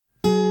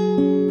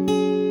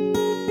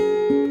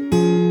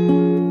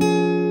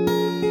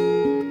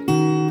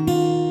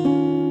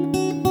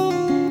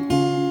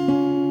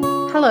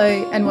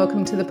Hello and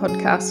welcome to the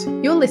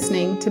podcast. You're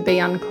listening to Be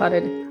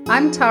Uncluttered.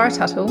 I'm Tara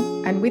Tuttle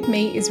and with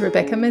me is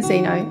Rebecca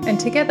Mazzino, and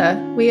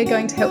together we are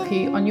going to help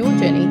you on your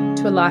journey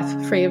to a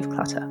life free of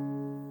clutter.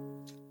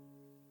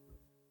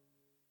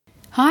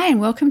 Hi and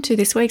welcome to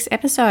this week's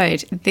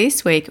episode.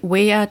 This week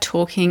we are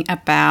talking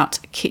about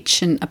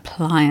kitchen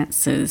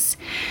appliances.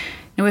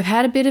 Now we've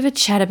had a bit of a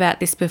chat about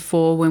this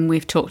before when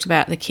we've talked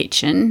about the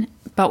kitchen,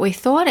 but we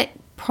thought it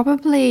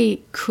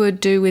probably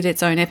could do with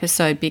its own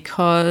episode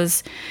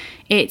because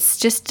it's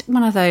just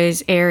one of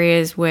those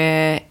areas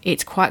where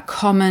it's quite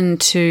common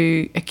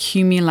to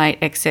accumulate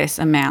excess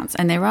amounts,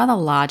 and they're rather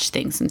large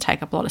things and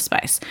take up a lot of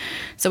space.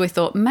 So we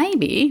thought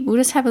maybe we'll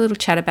just have a little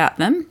chat about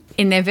them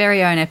in their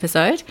very own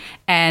episode,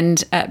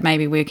 and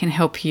maybe we can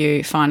help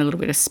you find a little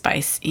bit of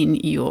space in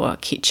your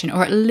kitchen,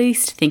 or at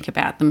least think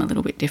about them a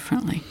little bit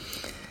differently.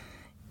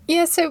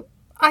 Yeah, so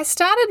I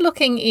started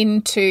looking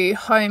into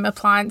home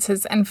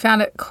appliances and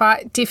found it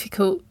quite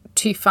difficult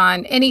to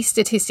find any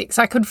statistics.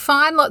 I could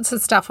find lots of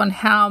stuff on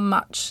how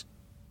much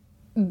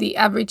the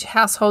average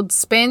household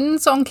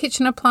spends on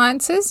kitchen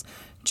appliances,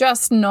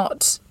 just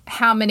not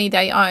how many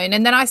they own.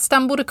 And then I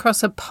stumbled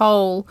across a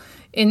poll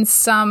in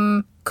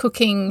some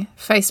cooking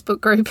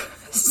Facebook group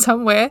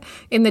somewhere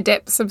in the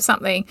depths of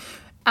something.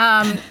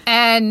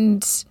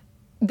 And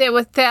there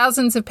were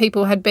thousands of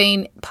people had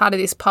been part of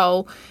this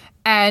poll,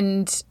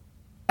 and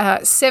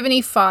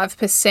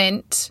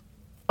 75%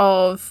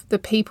 of the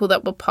people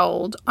that were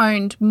polled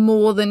owned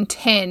more than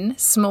 10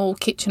 small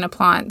kitchen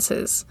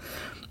appliances.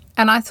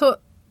 And I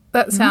thought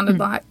that sounded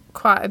like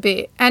quite a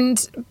bit.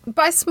 And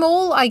by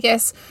small, I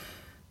guess,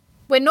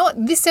 we're not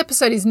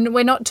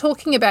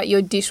talking about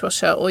your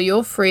dishwasher or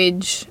your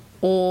fridge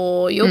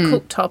or your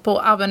cooktop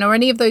or oven or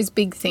any of those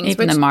big things.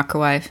 Even the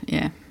microwave,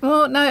 yeah.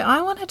 Well, no, I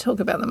want to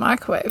talk about the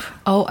microwave.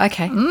 Oh,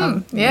 okay.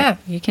 Yeah.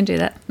 You can do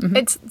that.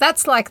 Mm-hmm.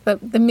 That's like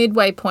the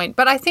midway point.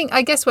 But I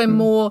guess we're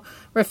more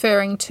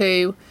referring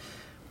to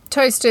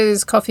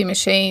toasters, coffee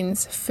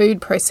machines, food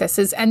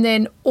processors, and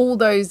then all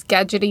those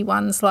gadgety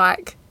ones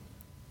like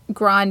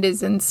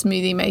grinders and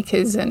smoothie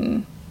makers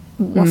and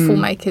waffle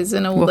makers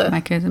and all waffle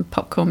makers and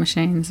popcorn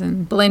machines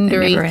and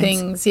blendery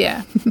things,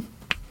 yeah.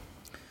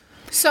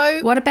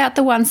 So what about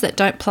the ones that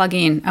don't plug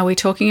in? Are we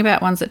talking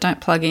about ones that don't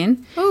plug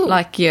in? Ooh.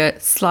 Like your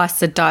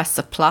Slicer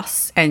Dicer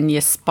Plus and your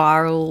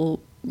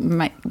spiral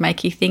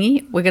makey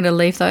thingy? We're going to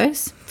leave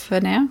those for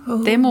now.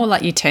 Ooh. They're more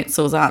like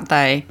utensils, aren't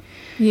they?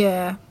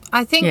 Yeah.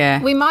 I think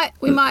we might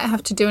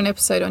have to do an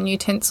episode on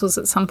utensils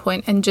at some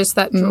point, and just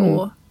that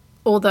drawer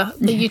or the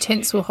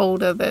utensil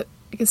holder that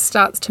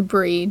starts to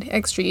breed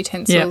extra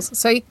utensils. Yep.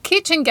 So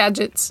kitchen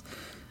gadgets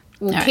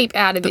will keep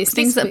out of this.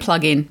 Things that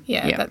plug in.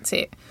 Yeah, that's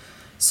it.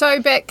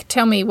 So, Beck,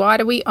 tell me, why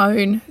do we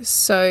own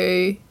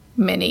so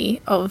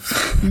many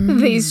of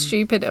these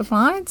stupid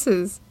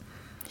appliances?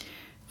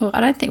 Well,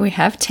 I don't think we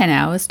have 10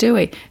 hours, do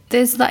we?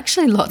 There's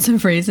actually lots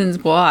of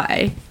reasons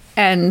why,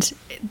 and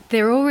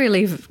they're all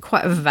really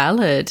quite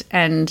valid.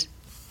 And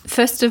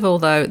first of all,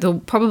 though,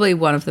 probably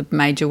one of the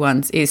major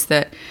ones is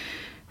that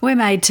we're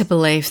made to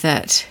believe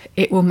that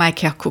it will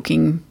make our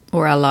cooking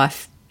or our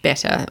life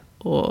better,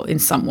 or in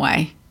some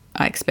way,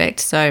 I expect.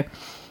 So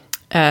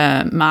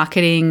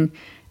marketing,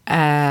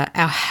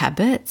 our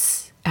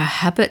habits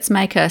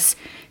make us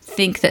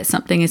think that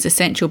something is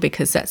essential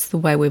because that's the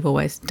way we've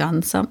always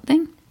done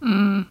something.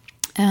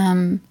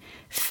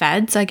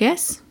 Fads, I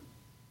guess.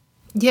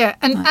 Yeah,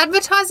 and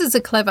advertisers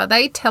are clever.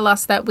 They tell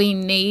us that we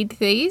need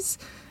these,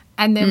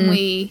 and then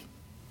we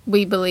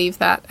believe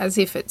that as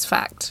if it's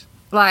fact.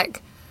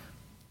 Like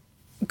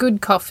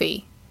good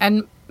coffee,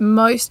 and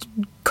most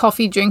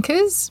coffee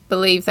drinkers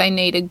believe they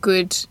need a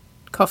good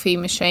coffee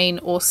machine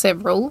or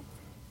several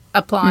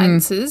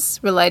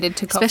appliances related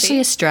to coffee. Especially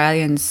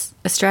Australians.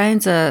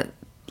 Australians are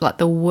like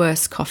the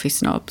worst coffee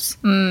snobs.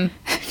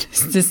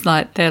 It's just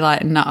like, they're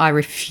like, no, I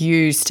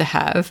refuse to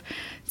have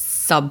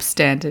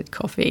substandard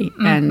coffee.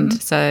 And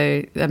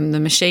so the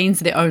machines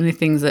are the only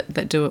things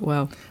that do it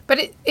well. But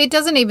it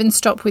doesn't even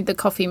stop with the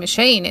coffee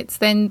machine. It's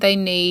then they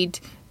need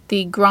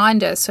the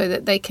grinder so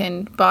that they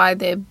can buy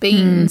their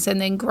beans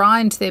and then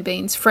grind their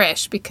beans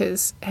fresh,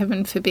 because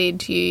heaven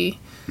forbid you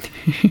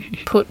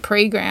put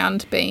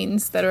pre-ground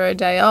beans that are a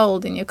day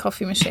old in your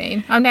coffee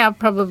machine. I'm now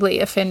probably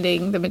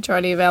offending the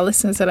majority of our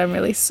listeners, and I'm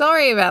really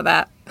sorry about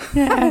that.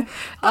 Yeah.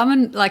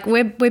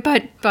 We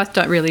both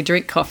don't really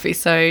drink coffee,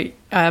 so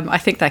I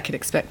think they could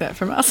expect that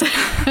from us.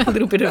 A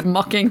little bit of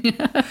mocking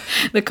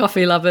the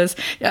coffee lovers.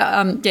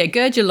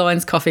 Gird your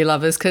loins, coffee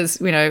lovers, because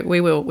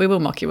we will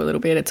mock you a little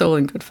bit. It's all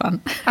in good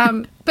fun.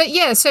 But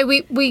yeah, so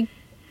we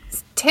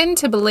tend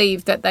to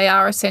believe that they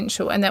are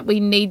essential and that we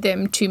need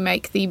them to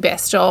make the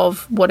best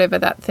of whatever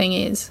that thing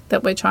is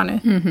that we're trying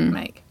to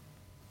make.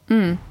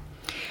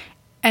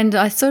 And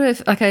I sort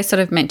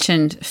of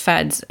mentioned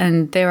fads,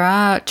 and there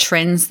are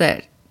trends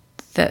that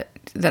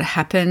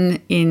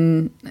happen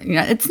in,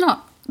 it's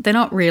not they're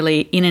not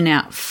really in and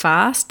out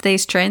fast,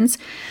 these trends,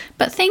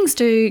 but things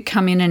do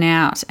come in and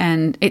out,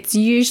 and it's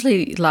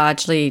usually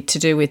largely to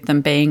do with them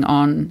being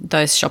on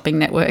those shopping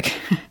network,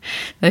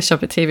 those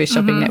TV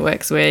shopping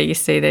networks where you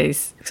see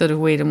these sort of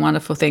weird and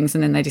wonderful things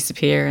and then they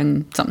disappear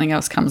and something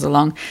else comes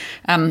along.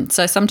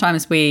 So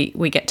sometimes we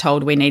get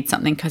told we need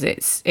something because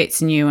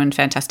it's new and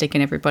fantastic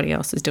and everybody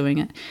else is doing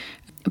it.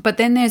 But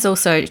then there's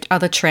also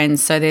other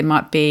trends. So there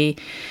might be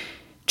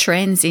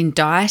trends in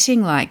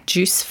dieting, like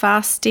juice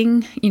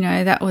fasting.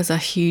 That was a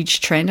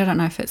huge trend. I don't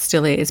know if it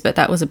still is, but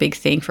that was a big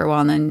thing for a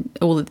while. And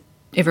then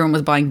everyone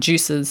was buying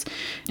juices,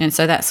 and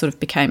so that sort of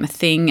became a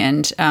thing.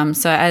 And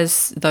so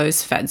as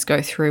those fads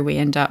go through, we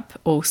end up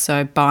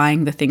also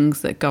buying the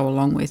things that go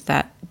along with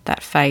that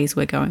phase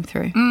we're going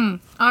through.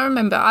 I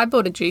remember I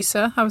bought a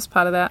juicer. I was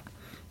part of that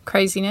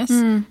craziness.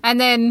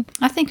 And then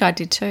I think I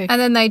did too. And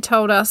then they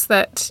told us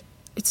that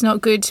it's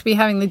not good to be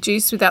having the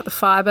juice without the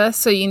fibre,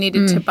 so you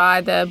needed to buy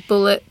the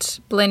bullet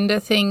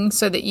blender thing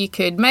so that you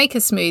could make a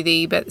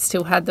smoothie but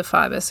still had the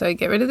fibre. So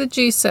get rid of the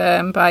juicer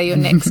and buy your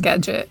next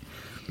gadget.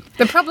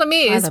 The problem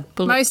is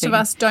most of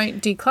us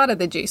don't declutter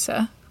the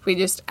juicer. We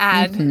just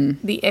add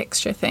the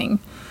extra thing.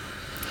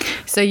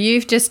 So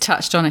you've just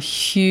touched on a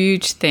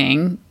huge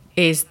thing,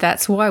 is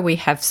that's why we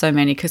have so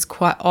many, because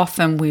quite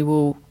often we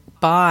will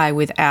buy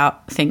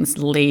without things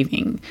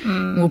leaving.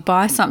 We'll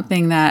buy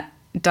something that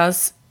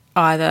does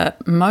either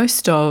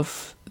most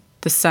of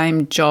the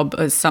same job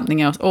as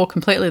something else or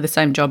completely the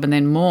same job and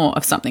then more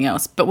of something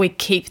else, but we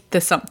keep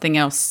the something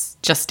else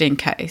just in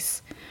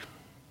case.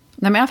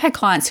 I mean, I've had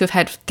clients who have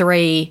had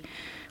 3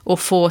 or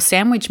 4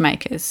 sandwich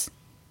makers.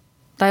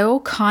 They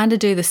all kind of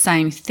do the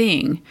same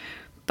thing,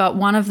 but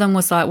one of them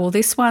was like, well,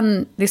 this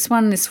one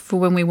is for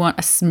when we want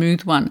a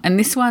smooth one, and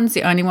this one's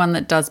the only one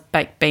that does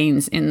baked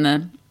beans in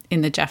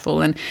the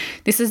jaffle, and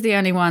this is the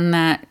only one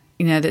that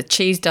the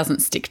cheese doesn't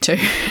stick to.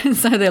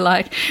 So they're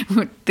like,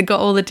 they've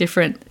got all the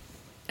different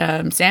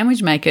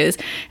sandwich makers,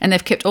 and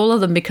they've kept all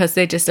of them because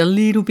they're just a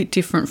little bit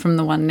different from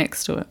the one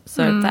next to it.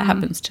 So that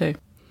happens too.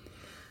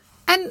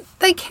 And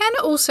they can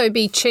also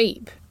be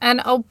cheap.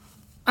 And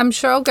I'm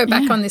sure I'll go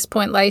back on this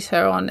point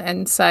later on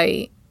and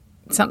say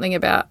something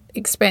about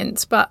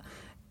expense, but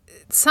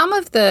some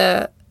of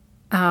the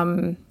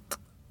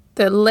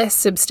less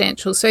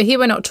substantial, so here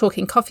we're not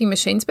talking coffee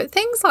machines, but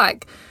things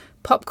like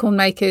popcorn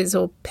makers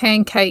or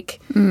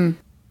pancake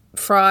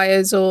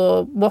fryers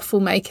or waffle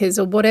makers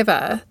or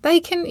whatever,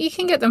 you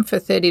can get them for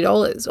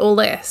 $30 or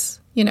less,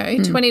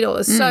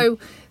 $20. So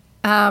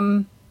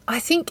I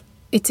think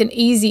it's an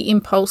easy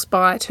impulse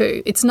buy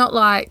too. It's not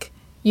like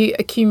you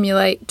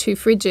accumulate 2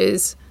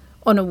 fridges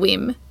on a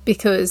whim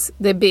because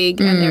they're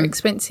big and they're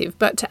expensive,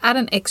 but to add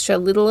an extra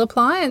little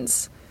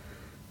appliance,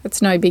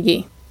 it's no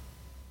biggie.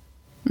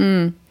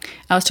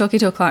 I was talking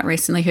to a client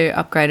recently who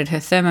upgraded her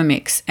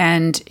Thermomix,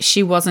 and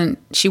she wanted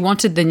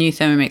the new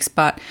Thermomix,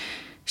 but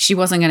she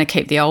wasn't going to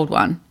keep the old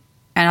one.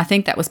 And I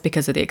think that was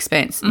because of the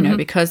expense,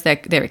 because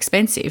they're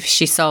expensive.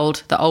 She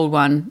sold the old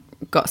one,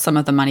 got some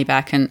of the money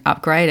back and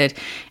upgraded.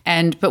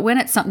 But when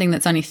it's something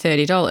that's only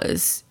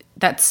 $30,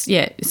 that's,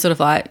 sort of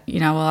like,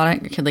 well, I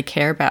don't really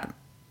care about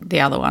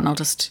the other one. I'll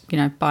just,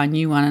 buy a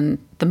new one, and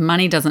the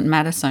money doesn't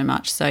matter so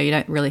much. So you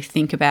don't really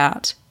think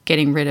about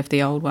getting rid of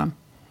the old one.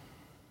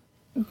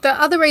 The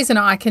other reason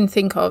I can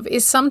think of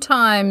is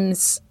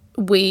sometimes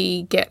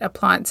we get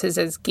appliances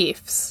as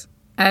gifts,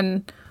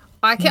 and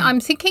I'm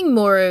thinking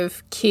more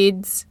of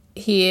kids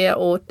here,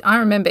 or I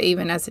remember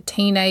even as a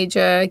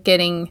teenager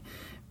getting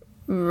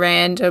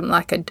random,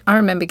 I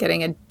remember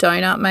getting a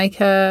donut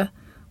maker,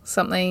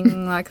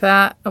 something like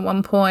that at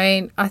one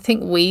point. I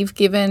think we've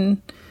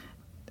given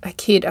a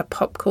kid a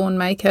popcorn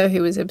maker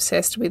who was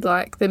obsessed with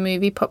the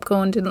movie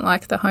popcorn, didn't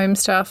like the home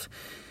stuff.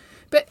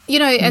 But,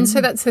 and so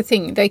that's the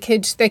thing. They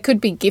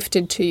could be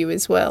gifted to you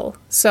as well.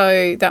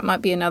 So that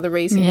might be another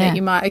reason that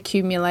you might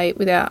accumulate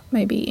without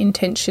maybe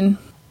intention.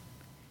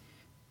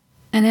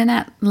 And then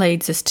that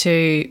leads us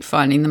to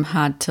finding them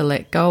hard to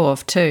let go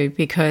of too,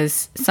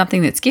 because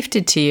something that's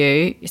gifted to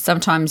you,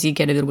 sometimes you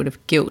get a little bit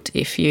of guilt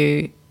if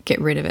you get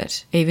rid of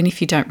it, even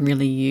if you don't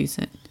really use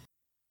it.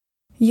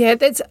 Yeah,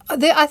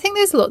 I think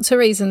there's lots of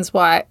reasons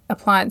why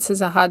appliances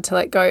are hard to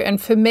let go.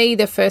 And for me,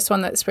 the first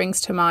one that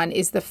springs to mind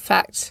is the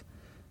fact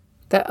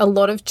that a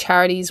lot of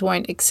charities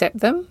won't accept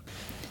them.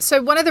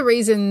 So one of the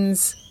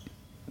reasons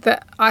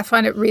that I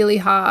find it really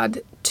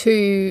hard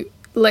to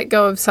let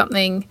go of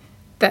something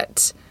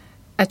that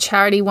a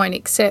charity won't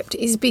accept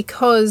is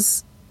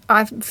because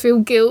I feel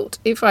guilt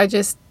if I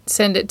just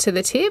send it to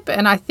the tip.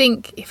 And I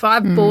think if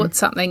I've bought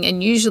something,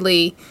 and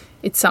usually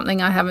it's something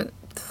I haven't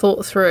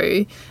thought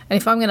through, and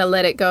if I'm going to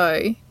let it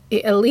go,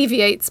 it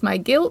alleviates my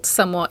guilt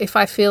somewhat if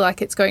I feel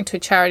like it's going to a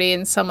charity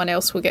and someone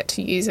else will get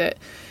to use it.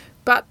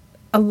 But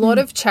a lot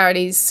of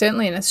charities,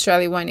 certainly in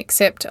Australia, won't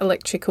accept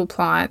electrical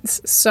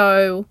appliance.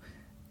 So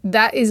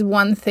that is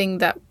one thing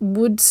that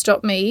would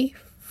stop me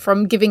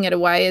from giving it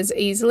away as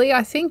easily,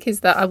 I think,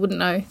 is that I wouldn't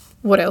know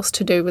what else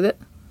to do with it.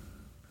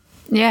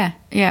 Yeah,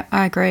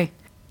 I agree.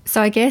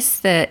 So I guess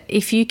that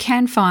if you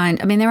can find,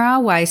 there are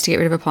ways to get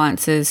rid of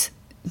appliances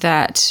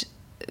that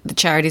the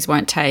charities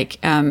won't take.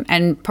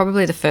 And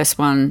probably the first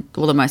one,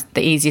 or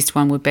the easiest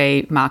one, would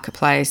be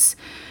Marketplace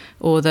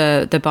or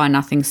the Buy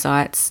Nothing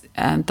sites.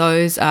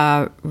 Those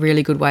are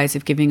really good ways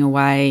of giving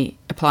away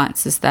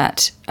appliances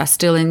that are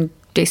still in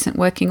decent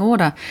working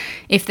order.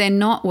 If they're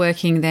not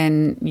working,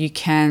 then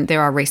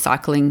there are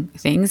recycling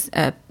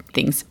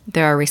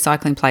there are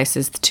recycling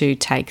places to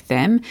take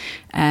them,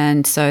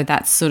 and so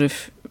that's sort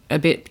of a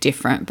bit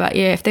different. But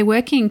yeah, if they're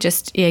working,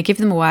 just give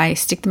them away,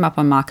 stick them up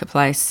on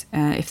Marketplace.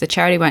 If the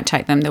charity won't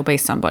take them, there'll be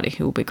somebody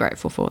who will be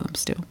grateful for them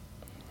still.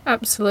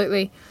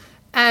 Absolutely.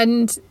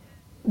 And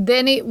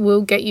then it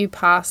will get you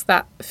past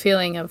that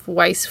feeling of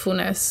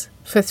wastefulness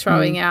for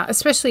throwing out,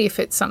 especially if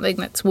it's something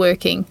that's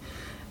working.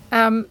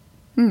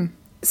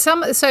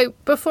 So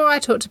before I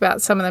talked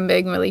about some of them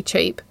being really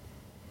cheap,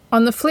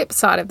 on the flip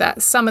side of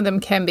that, some of them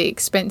can be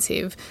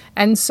expensive.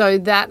 And so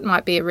that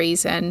might be a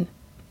reason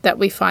that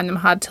we find them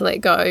hard to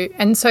let go.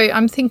 And so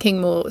I'm thinking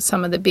more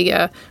some of the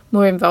bigger,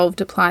 more involved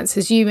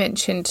appliances. You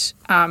mentioned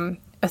a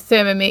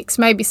Thermomix,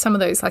 maybe some of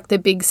those like the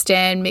big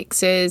stand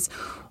mixers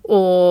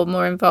or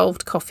more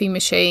involved coffee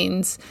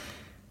machines.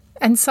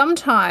 And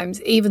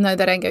sometimes, even though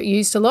they don't get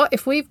used a lot,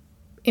 if we've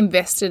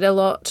invested a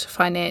lot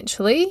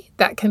financially,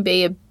 that can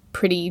be a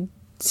pretty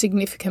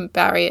significant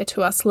barrier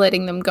to us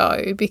letting them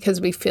go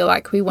because we feel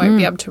like we won't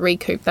be able to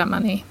recoup that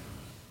money.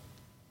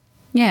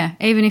 Yeah,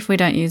 even if we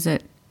don't use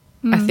it.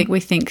 I think we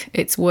think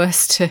it's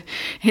worse to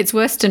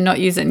not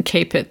use it and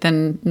keep it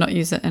than not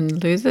use it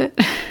and lose it,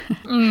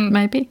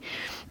 maybe.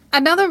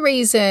 Another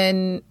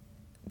reason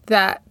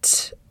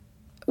that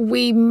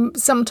we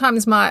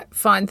sometimes might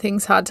find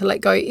things hard to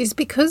let go is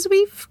because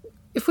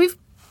if we've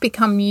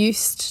become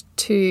used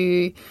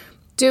to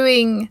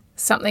doing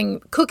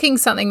something, cooking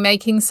something,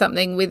 making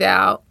something with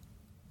our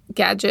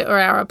gadget or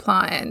our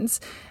appliance,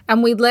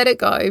 and we let it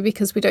go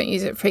because we don't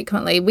use it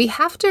frequently, we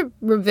have to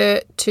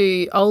revert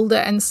to older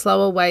and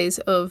slower ways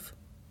of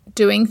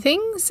doing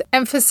things.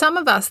 And for some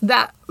of us,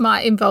 that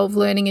might involve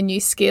learning a new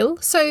skill.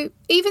 So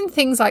even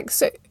things like,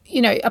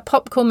 a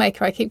popcorn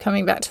maker, I keep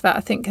coming back to that, I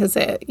think, because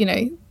they're,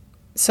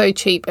 so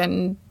cheap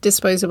and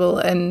disposable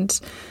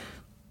and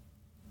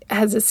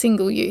has a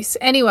single use.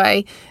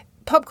 Anyway,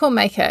 popcorn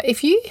maker,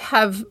 if you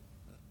have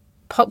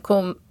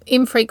popcorn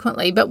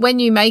infrequently, but when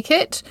you make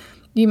it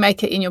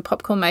in your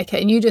popcorn maker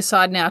and you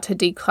decide now to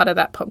declutter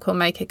that popcorn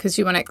maker because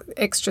you want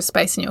extra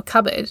space in your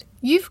cupboard,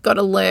 you've got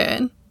to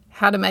learn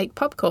how to make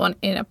popcorn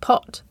in a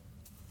pot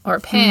or a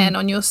pan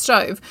on your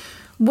stove,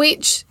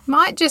 which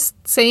might just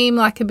seem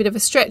like a bit of a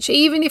stretch,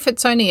 even if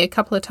it's only a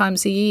couple of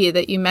times a year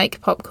that you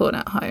make popcorn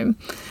at home.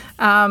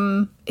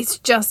 It's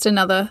just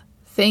another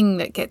thing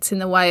that gets in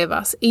the way of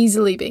us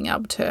easily being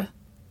able to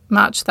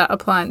march that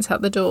appliance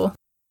out the door.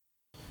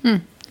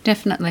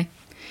 Definitely.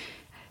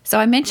 So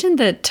I mentioned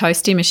the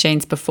toasty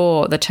machines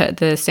before,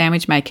 the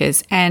sandwich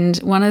makers, and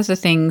one of the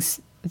things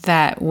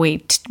that we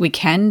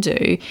can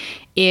do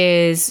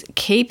is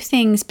keep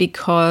things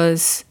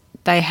because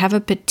they have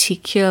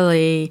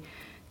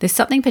there's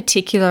something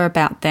particular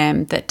about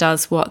them that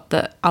does what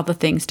the other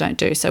things don't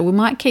do. So we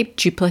might keep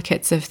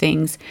duplicates of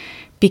things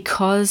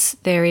because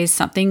there is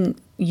something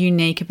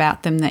unique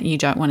about them that you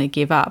don't want to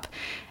give up.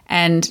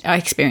 And I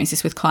experience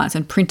this with clients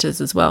and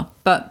printers as well.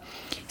 But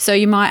so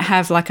you might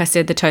have, like I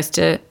said, the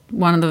toaster,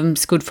 one of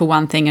them's good for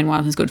one thing and one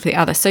of them's good for the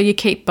other. So you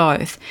keep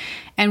both.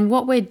 And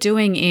what we're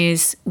doing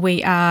is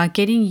we are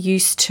getting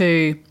used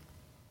to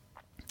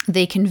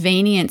the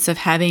convenience of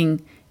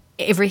having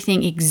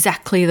everything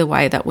exactly the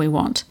way that we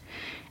want.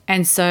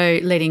 And so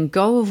letting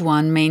go of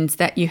one means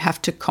that you have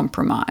to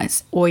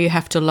compromise or you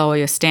have to lower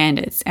your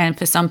standards. And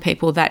for some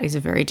people, that is a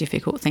very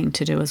difficult thing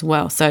to do as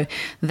well. So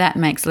that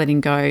makes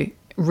letting go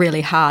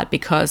really hard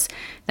because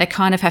they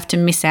kind of have to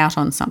miss out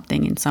on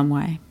something in some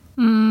way.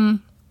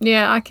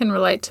 Yeah, I can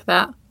relate to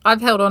that.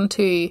 I've held on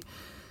to,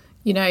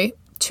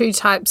 two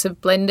types of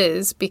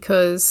blenders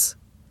because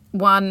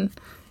one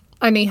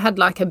only had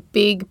like a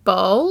big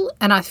bowl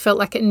and I felt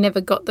like it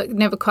never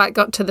quite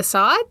got to the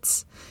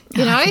sides,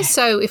 Okay.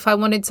 So if I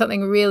wanted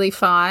something really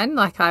fine,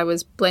 like I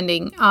was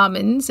blending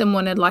almonds and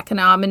wanted like an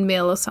almond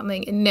meal or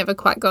something, it never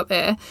quite got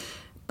there,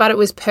 but it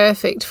was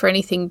perfect for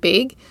anything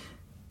big.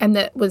 And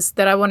that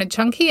I wanted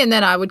chunky, and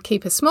then I would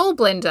keep a small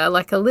blender,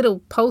 like a little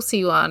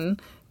pulsy one,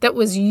 that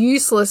was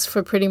useless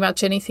for pretty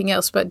much anything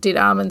else but did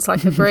almonds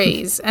like a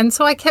breeze. And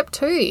so I kept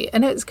two,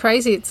 and it's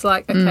crazy. It's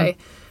like, okay,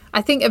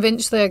 I think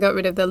eventually I got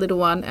rid of the little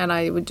one and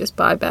I would just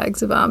buy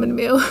bags of almond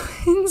meal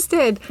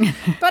instead.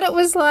 But it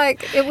was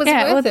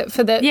worth it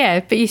for that. Yeah,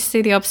 but you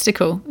see the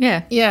obstacle.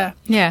 Yeah. Yeah.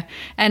 Yeah.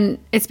 And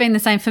it's been the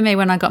same for me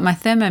when I got my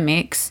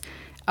Thermomix.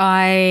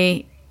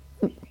 I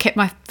kept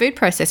my food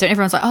processor and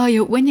everyone's like,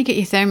 when you get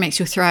your Thermomix,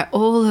 you'll throw out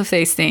all of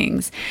these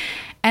things.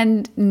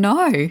 And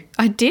no,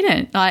 I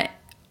didn't.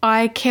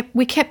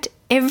 We kept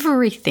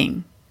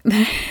everything.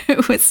 And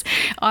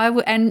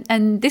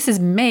this is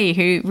me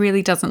who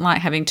really doesn't like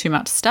having too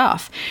much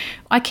stuff.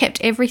 I kept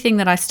everything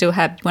that I still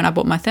had when I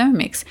bought my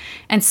Thermomix,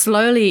 and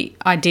slowly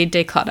I did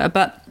declutter.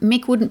 But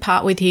Mick wouldn't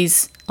part with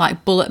his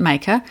bullet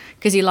maker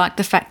because he liked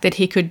the fact that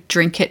he could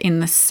drink it in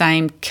the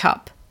same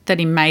cup that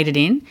he made it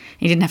in.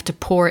 He didn't have to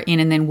pour it in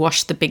and then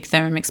wash the big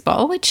Thermomix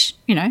bowl, which,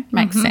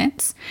 makes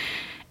sense.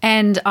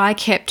 And I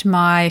kept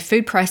my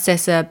food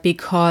processor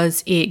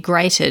because it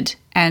grated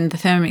and the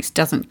Thermomix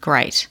doesn't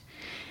grate.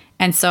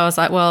 And so I was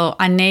like, well,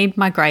 I need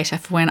my grater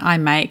for when I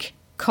make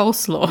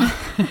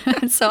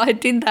coleslaw. So I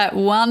did that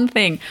one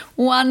thing,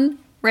 one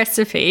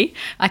recipe.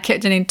 I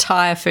kept an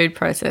entire food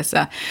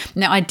processor.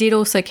 Now, I did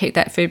also keep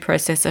that food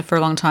processor for a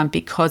long time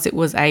because it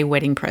was a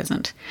wedding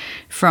present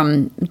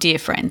from dear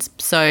friends.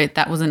 So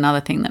that was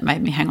another thing that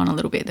made me hang on a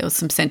little bit. There was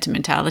some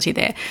sentimentality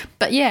there.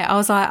 But yeah, I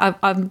was like,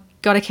 I've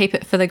got to keep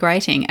it for the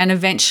grating. And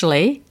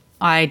eventually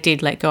I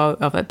did let go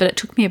of it, but it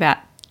took me about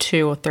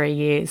 2 or 3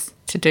 years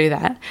to do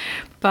that.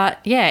 But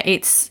yeah,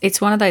 it's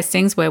one of those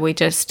things where we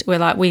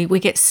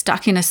get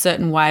stuck in a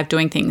certain way of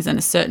doing things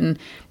and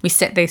we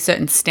set these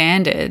certain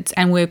standards,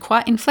 and we're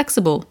quite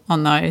inflexible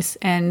on those,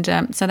 and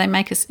so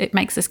it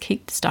makes us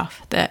keep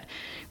stuff that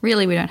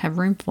really we don't have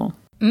room for.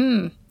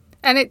 And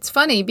it's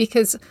funny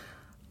because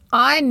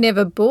I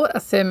never bought a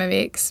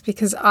Thermomix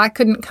because I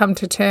couldn't come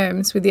to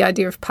terms with the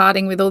idea of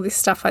parting with all this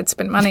stuff I'd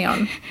spent money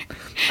on.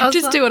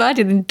 Just do what I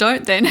did and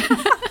don't then.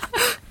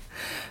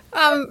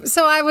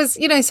 So I was,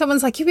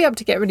 someone's like, you'll be able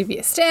to get rid of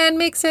your stand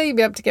mixer, you'll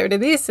be able to get rid of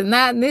this and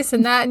that and this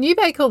and that, and you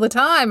bake all the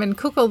time and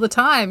cook all the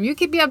time. You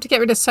could be able to get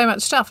rid of so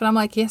much stuff. And I'm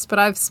like, yes, but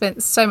I've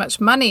spent so much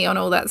money on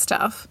all that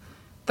stuff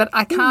that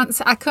I can't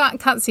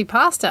see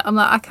past it. I'm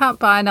like, I can't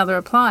buy another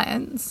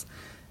appliance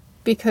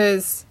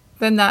because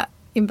then that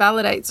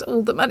invalidates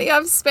all the money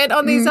I've spent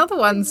on these other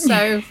ones.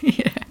 So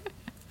yeah.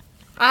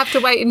 I have to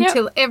wait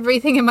until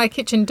everything in my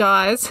kitchen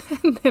dies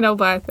and then I'll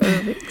buy a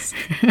Thermomix.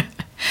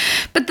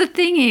 But the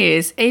thing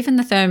is, even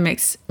the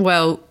Thermomix,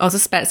 well, I was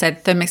just about to say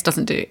the Thermomix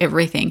doesn't do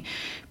everything,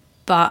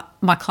 but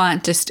my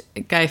client just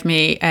gave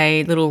me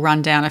a little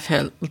rundown of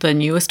the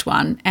newest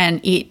one,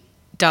 and it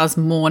does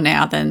more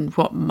now than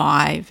what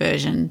my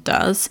version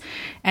does.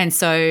 And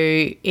so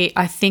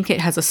I think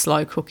it has a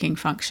slow cooking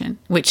function,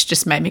 which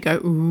just made me go,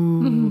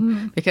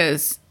 ooh,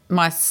 because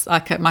my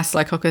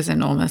slow cooker is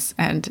enormous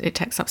and it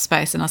takes up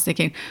space. And I was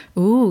thinking,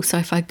 ooh, so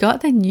if I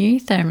got the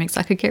new Thermomix,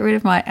 I could get rid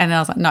of my... And I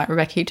was like, no,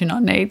 Rebecca, you do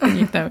not need the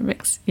new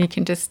Thermomix. You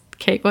can just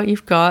keep what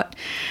you've got.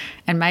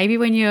 And maybe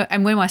when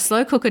my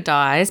slow cooker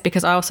dies,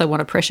 because I also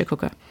want a pressure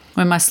cooker,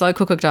 when my slow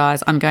cooker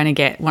dies, I'm going to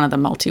get one of the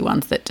multi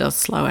ones that does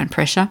slow and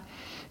pressure.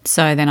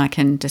 So then I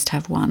can just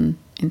have one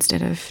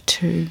instead of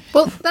two.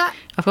 Well,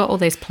 I've got all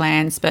these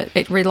plans, but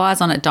it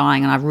relies on it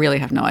dying, and I really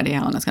have no idea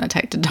how long it's going to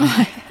take to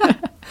die.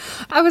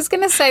 I was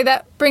going to say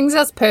that brings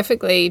us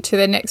perfectly to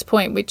the next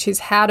point, which is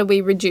how do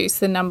we reduce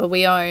the number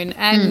we own?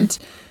 And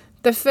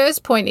the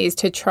first point is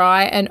to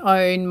try and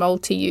own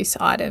multi-use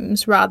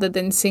items rather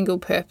than single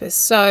purpose.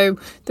 So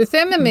the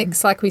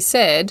Thermomix, like we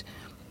said,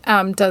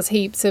 does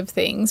heaps of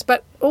things.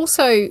 But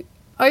also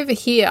over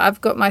here,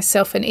 I've got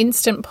myself an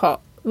Instant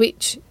Pot,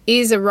 which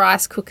is a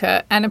rice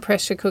cooker and a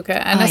pressure cooker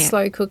and a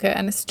slow cooker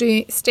and a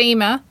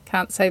steamer,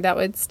 can't say that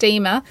word,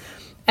 steamer,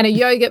 and a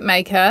yogurt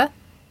maker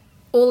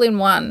all in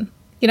one.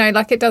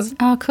 Like it does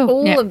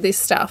all of this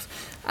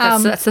stuff.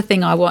 That's the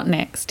thing I want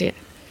next, yeah.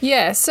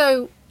 Yeah,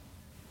 so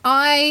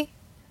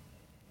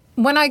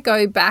when I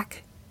go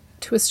back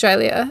to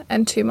Australia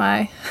and to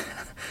my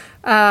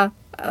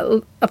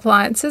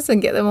appliances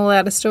and get them all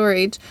out of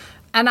storage,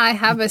 and I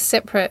have a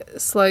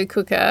separate slow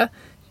cooker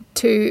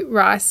to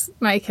rice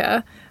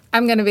maker,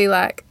 I'm going to be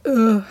like,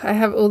 ugh, I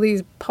have all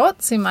these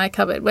pots in my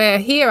cupboard, where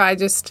here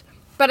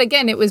but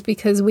again, it was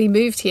because we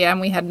moved here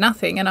and we had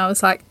nothing, and I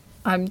was like,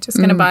 I'm just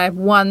going to buy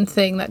one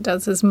thing that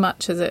does as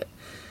much as it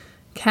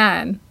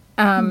can.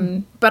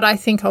 But I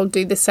think I'll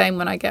do the same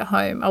when I get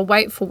home. I'll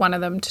wait for one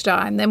of them to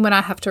die, and then when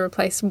I have to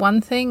replace one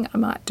thing, I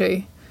might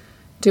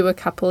do a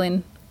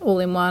couple all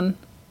in one,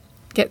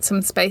 get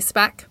some space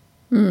back.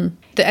 And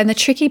the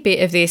tricky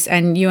bit of this,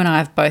 and you and I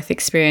have both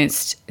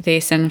experienced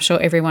this, and I'm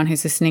sure everyone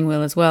who's listening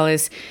will as well,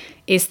 is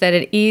that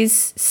it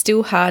is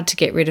still hard to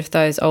get rid of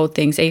those old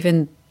things,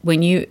 even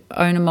when you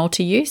own a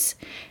multi-use.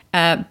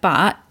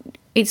 But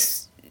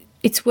it's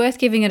worth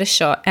giving it a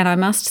shot. And I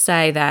must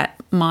say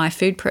that my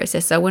food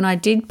processor, when I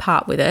did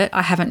part with it,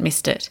 I haven't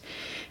missed it.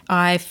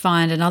 I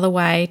find another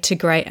way to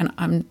grate, and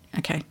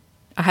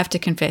I have to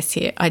confess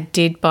here, I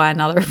did buy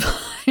another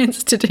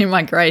appliance to do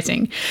my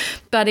grating,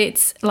 but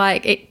it's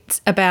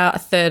about a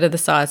third of the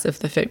size of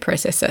the food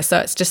processor. So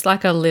it's just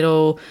like a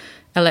little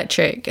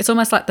electric, it's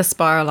almost like the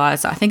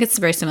spiralizer. I think it's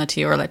very similar to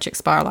your electric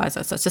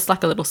spiralizer. So it's just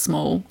like a little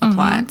small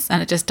appliance,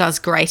 and it just does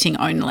grating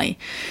only.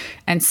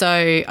 And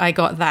so I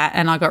got that,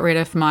 and I got rid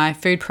of my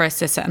food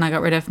processor, and I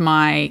got rid of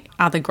my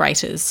other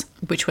graters,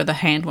 which were the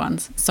hand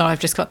ones. So I've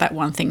just got that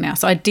one thing now.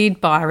 So I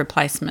did buy a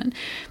replacement,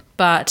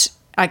 but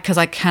because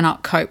I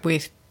cannot cope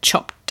with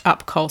chopped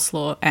up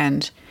coleslaw,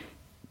 and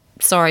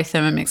sorry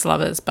Thermomix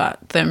lovers,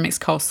 but Thermomix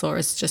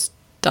coleslaw just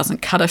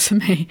doesn't cut it for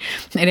me.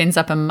 It ends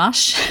up a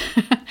mush.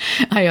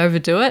 I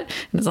overdo it,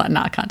 and it's like,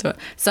 no, I can't do it.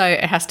 So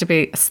it has to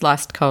be a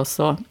sliced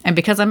coleslaw. And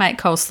because I make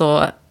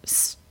coleslaw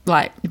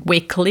like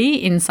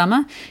weekly in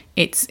summer,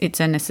 it's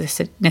a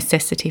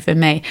necessity for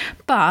me.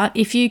 But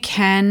if you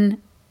can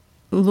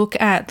look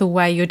at the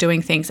way you're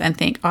doing things and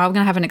think, oh, I'm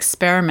going to have an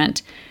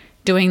experiment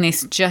doing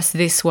this just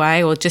this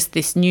way or just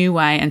this new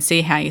way and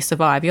see how you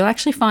survive, you'll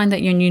actually find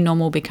that your new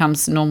normal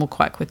becomes normal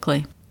quite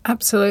quickly.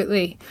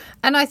 Absolutely.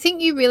 And I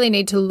think you really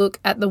need to look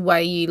at the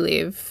way you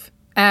live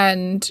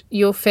and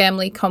your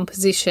family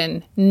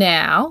composition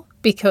now,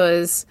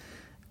 because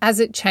as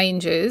it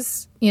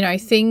changes,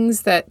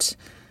 things that,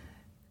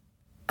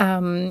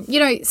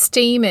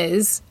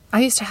 steamers, I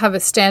used to have a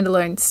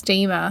standalone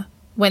steamer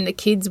when the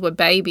kids were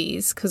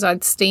babies because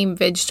I'd steam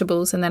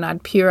vegetables and then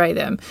I'd puree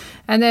them.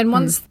 And then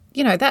once,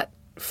 that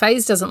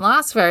phase doesn't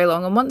last very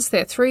long. And once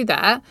they're through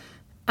that,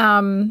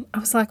 I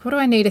was like, what do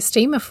I need a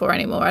steamer for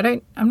anymore? I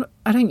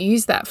don't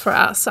use that for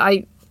us.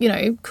 I,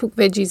 cook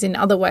veggies in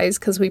other ways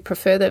because we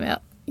prefer them,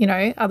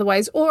 other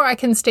ways, or I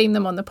can steam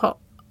them on the pot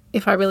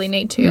if I really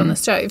need to on the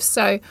stove.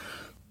 So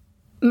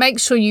make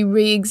sure you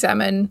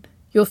re-examine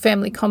your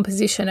family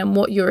composition and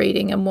what you're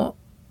eating and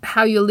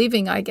how you're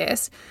living, I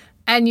guess,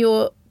 and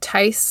your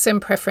tastes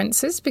and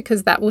preferences,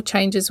 because that will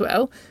change as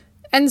well.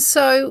 And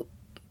so,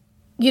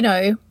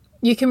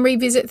 you can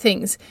revisit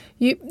things.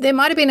 There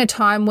might have been a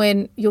time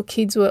when your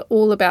kids were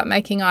all about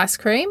making ice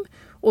cream,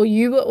 or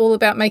you were all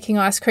about making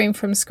ice cream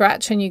from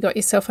scratch and you got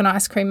yourself an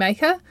ice cream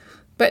maker.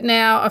 But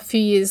now, a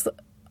few years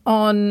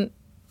on,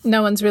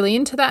 no one's really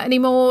into that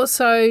anymore.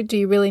 So do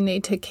you really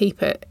need to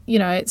keep it?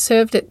 It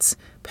served its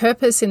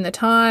purpose in the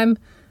time,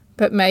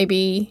 but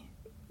maybe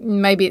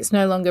it's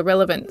no longer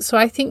relevant. So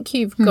I think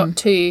you've got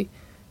to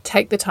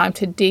take the time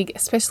to dig,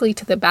 especially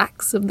to the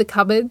backs of the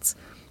cupboards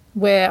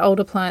where old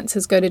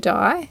appliances go to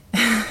die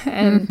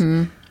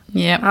and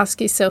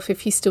ask yourself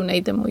if you still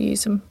need them or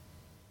use them.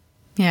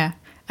 Yeah.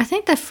 I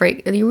think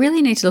you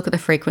really need to look at the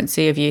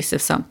frequency of use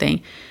of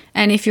something.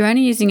 And if you're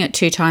only using it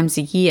 2 times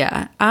a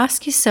year,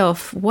 ask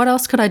yourself, what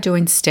else could I do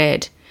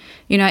instead?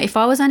 If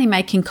I was only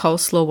making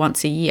coleslaw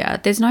once a year,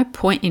 there's no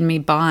point in me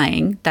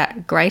buying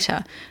that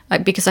grater,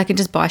 because I can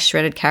just buy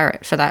shredded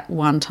carrot for that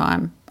one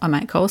time I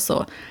make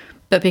coleslaw.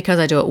 But because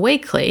I do it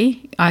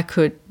weekly, I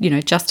could,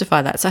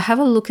 justify that. So have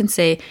a look and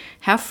see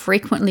how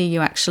frequently you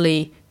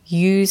actually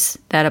use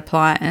that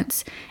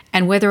appliance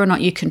and whether or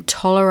not you can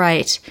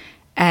tolerate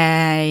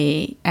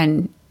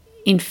an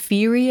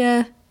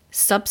inferior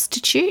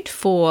substitute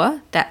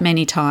for that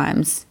many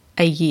times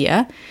a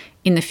year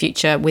in the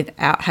future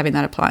without having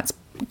that appliance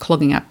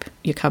clogging up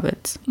your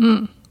cupboards.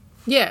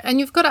 Yeah, and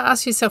you've got to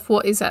ask yourself,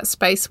 what is that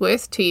space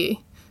worth to you?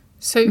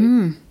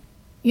 So,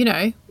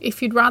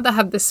 if you'd rather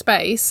have the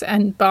space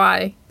and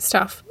buy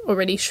stuff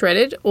already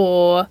shredded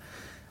or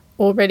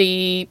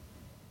already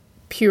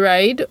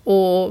pureed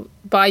or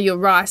buy your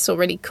rice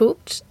already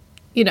cooked,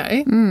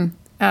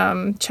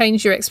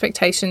 change your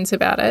expectations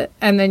about it,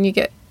 and then you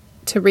get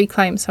to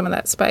reclaim some of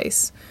that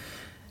space.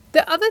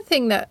 The other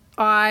thing that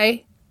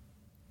I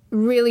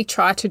really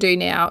try to do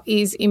now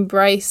is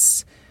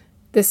embrace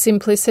the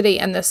simplicity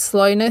and the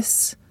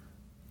slowness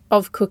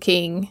of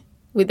cooking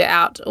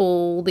without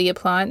all the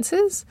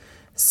appliances.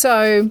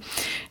 So,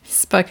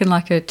 spoken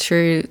like a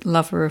true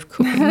lover of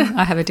cooking.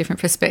 I have a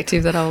different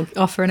perspective that I'll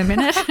offer in a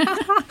minute.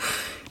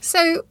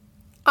 So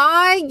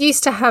I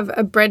used to have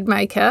a bread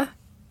maker,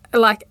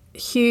 like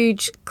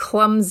huge,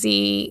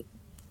 clumsy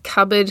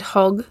cupboard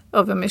hog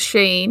of a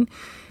machine,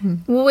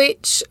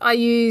 which I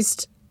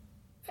used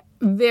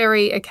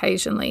very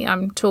occasionally.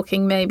 I'm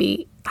talking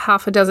maybe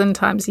half a dozen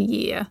times a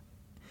year.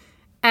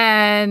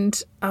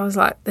 And I was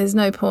like, there's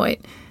no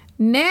point.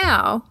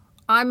 Now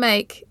I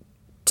make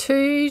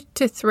 2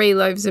 to 3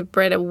 loaves of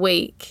bread a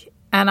week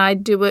and I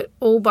do it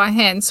all by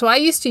hand. So I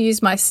used to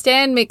use my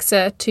stand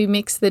mixer to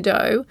mix the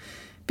dough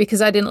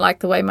because I didn't like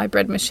the way my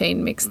bread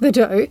machine mixed the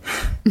dough.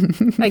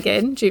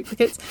 Again,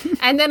 duplicates.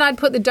 And then I'd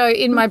put the dough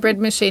in my bread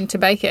machine to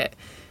bake it.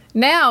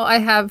 Now I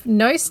have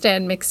no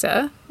stand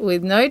mixer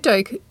with no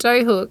dough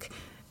hook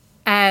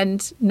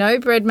and no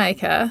bread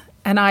maker,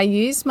 and I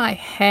use my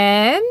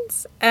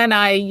hands and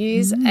I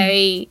use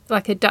a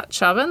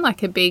Dutch oven,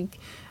 like a big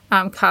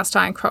cast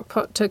iron crock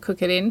pot to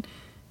cook it in.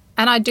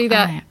 And I do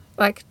that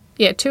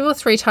 2 or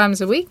 3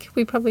 times a week.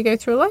 We probably go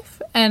through a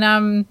loaf. And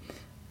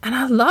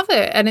I love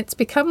it. And it's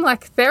become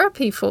like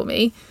therapy for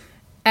me.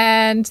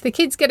 And the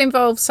kids get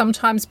involved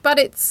sometimes, but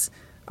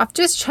I've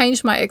just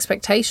changed my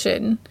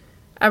expectation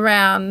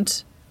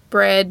around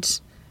bread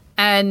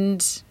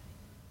and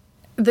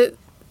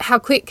how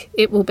quick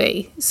it will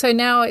be. So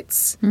now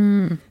it's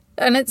and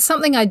it's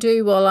something I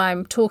do while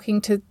I'm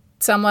talking to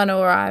someone,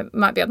 or I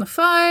might be on the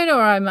phone,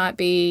 or I might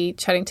be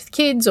chatting to the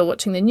kids or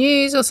watching the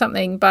news or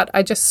something, but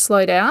I just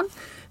slow down.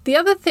 The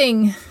other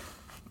thing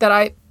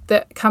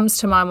that comes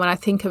to mind when I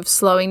think of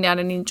slowing down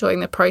and enjoying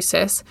the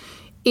process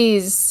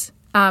is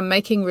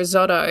making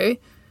risotto.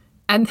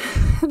 And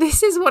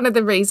this is one of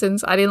the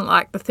reasons I didn't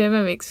like the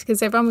Thermomix,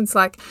 because everyone was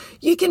like,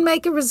 you can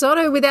make a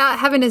risotto without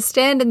having to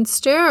stand and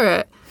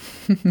stir it.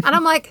 And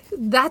I'm like,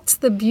 that's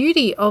the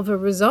beauty of a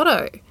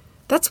risotto.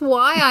 That's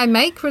why I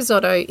make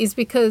risotto, is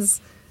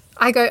because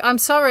I go, I'm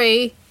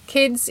sorry,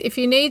 kids, if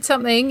you need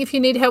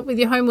help with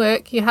your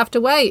homework, you have to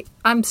wait.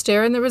 I'm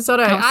stirring the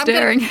risotto.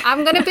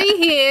 I'm going to be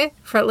here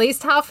for at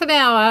least half an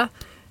hour.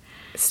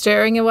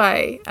 stirring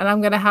away, and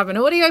I'm going to have an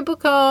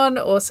audiobook on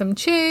or some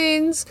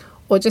tunes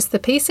or just the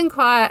peace and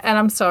quiet, and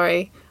I'm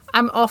sorry,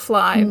 I'm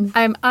offline.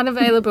 I'm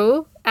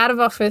unavailable, out of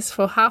office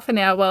for half an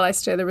hour while I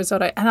stir the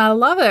risotto, and I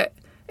love it.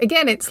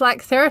 Again, it's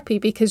like therapy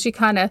because you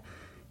kind of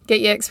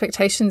get your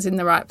expectations in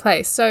the right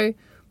place. So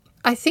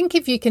I think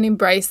if you can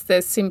embrace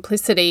the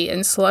simplicity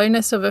and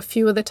slowness of a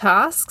few of the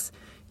tasks,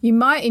 you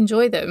might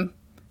enjoy them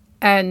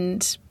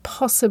and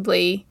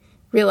possibly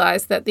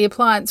realise that the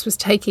appliance was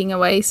taking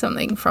away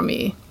something from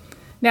you.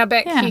 Now,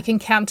 Beck, you can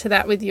counter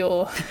that with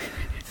your...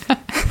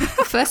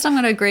 First, I'm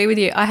going to agree with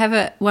you.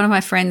 One of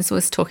my friends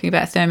was talking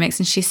about Thermomix,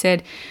 and she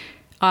said,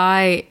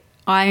 I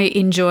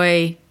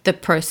enjoy the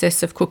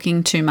process of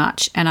cooking too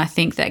much, and I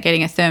think that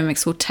getting a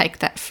Thermomix will take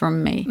that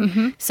from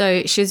me.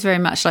 So she's very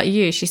much like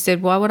you. She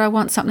said, why would I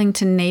want something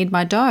to knead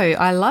my dough?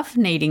 I love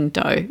kneading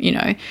dough,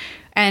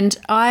 And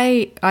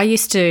I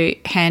used to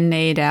hand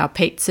knead our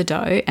pizza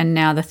dough, and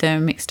now the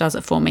Thermomix does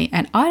it for me,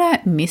 and I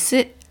don't miss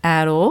it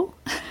at all.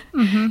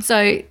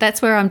 So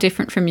that's where I'm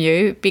different from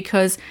you,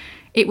 because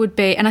it would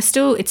be, and it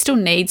still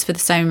kneads for the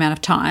same amount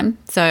of time.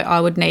 So I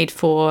would knead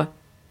for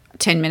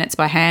 10 minutes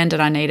by hand,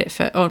 and I knead it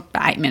for 8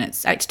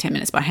 to 10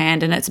 minutes by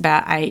hand, and it's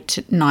about 8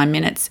 to 9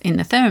 minutes in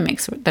the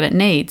Thermomix that it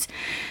needs.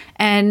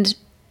 And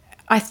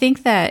I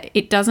think that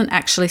it doesn't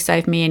actually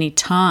save me any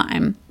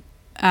time,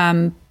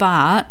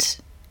 but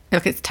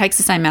it takes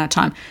the same amount of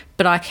time,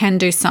 but I can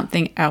do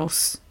something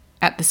else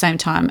at the same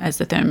time as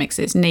the Thermomix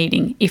is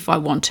kneading if I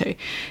want to,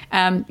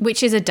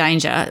 which is a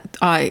danger.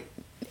 I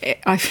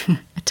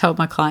told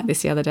my client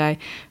this the other day,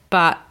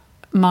 but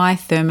my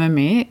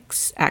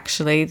Thermomix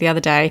actually the other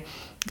day,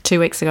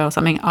 2 weeks ago or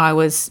something, I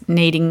was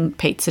kneading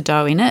pizza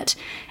dough in it,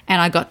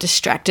 and I got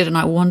distracted and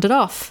I wandered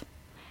off.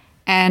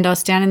 And I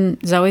was down in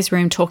Zoe's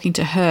room talking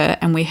to her,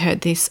 and we heard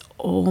this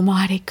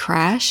almighty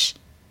crash.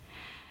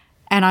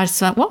 And I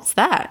just went, what's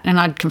that? And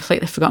I'd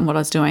completely forgotten what I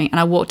was doing. And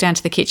I walked down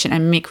to the kitchen,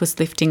 and Mick was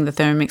lifting the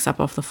Thermomix up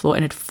off the floor,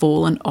 and it had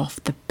fallen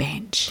off the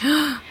bench.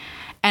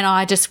 And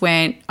I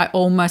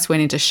almost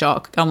went into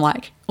shock. I'm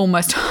like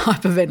almost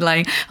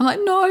hyperventilating. I'm like,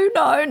 no.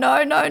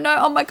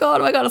 Oh my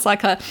God. It's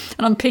like and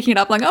I'm picking it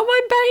up like, oh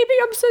my baby,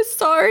 I'm so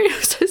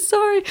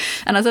sorry.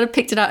 And I sort of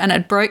picked it up, and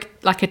it broke,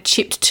 like it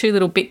chipped 2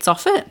 little bits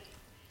off it.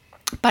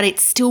 But it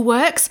still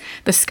works.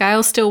 The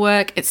scales still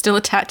work. It still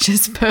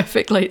attaches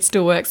perfectly. It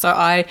still works. So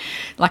I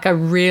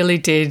really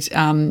did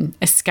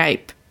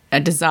escape a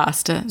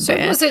disaster. So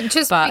there. Was it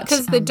just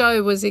because the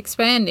dough was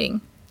expanding?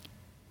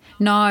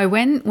 No,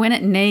 when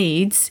it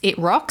kneads, it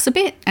rocks a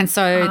bit, and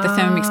so the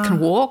Thermomix can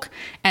walk.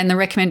 And the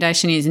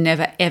recommendation is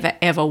never, ever,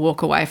 ever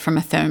walk away from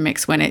a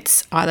Thermomix when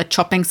it's either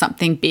chopping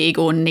something big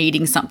or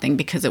kneading something,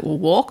 because it will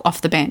walk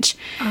off the bench.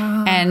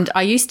 And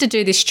I used to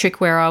do this trick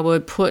where I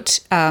would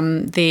put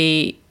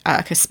a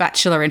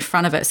spatula in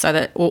front of it, so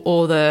that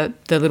or the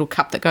little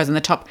cup that goes on the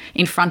top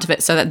in front of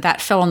it, so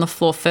that fell on the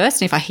floor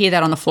first. And if I hear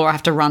that on the floor, I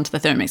have to run to the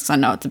Thermomix because I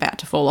know it's about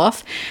to fall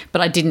off. But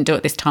I didn't do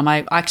it this time.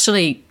 I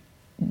actually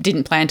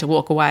didn't plan to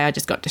walk away. I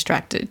just got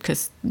distracted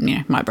because,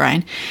 my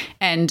brain.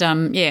 And,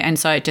 and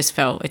so it just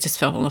fell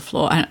on the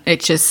floor, and it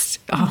just,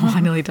 I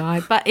nearly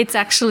died. But it's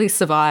actually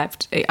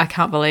survived. I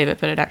can't believe it,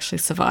 but it actually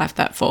survived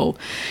that fall.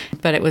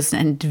 But it was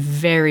a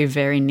very,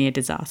 very near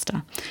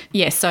disaster.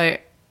 Yeah, so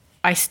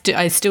I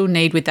still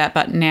knead with that,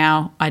 but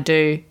now I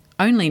do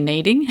only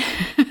kneading.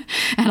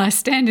 And I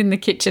stand in the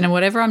kitchen, and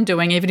whatever I'm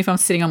doing, even if I'm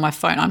sitting on my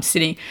phone, I'm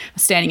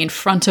standing in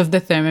front of the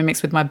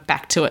Thermomix with my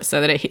back to it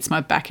so that it hits my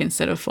back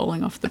instead of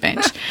falling off the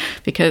bench,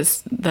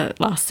 because the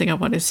last thing I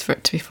want is for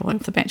it to be falling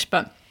off the bench.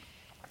 But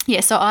yeah,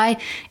 so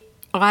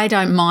I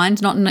don't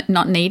mind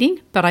not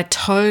kneading, but I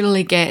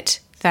totally get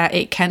that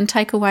it can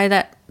take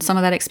away some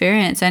of that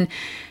experience. And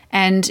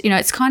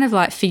it's kind of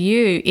like, for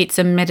you, it's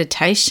a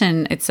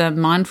meditation, it's a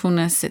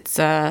mindfulness, it's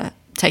a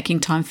taking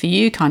time for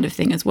you kind of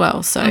thing as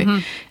well.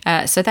 So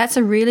so that's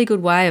a really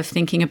good way of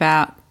thinking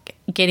about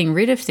getting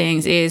rid of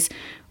things, is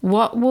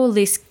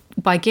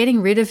by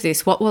getting rid of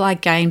this, what will I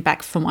gain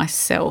back for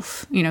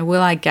myself?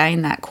 Will I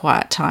gain that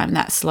quiet time,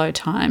 that slow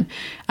time?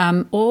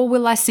 Or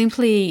will I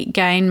simply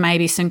gain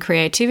maybe some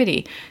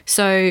creativity?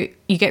 So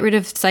you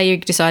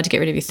decide to get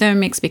rid of your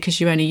Thermomix because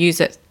you only use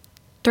it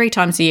 3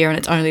 times a year, and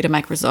it's only to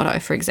make risotto,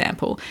 for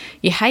example.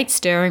 You hate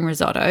stirring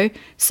risotto,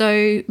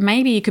 so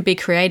maybe you could be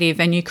creative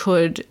and you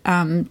could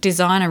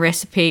design a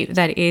recipe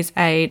that is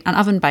an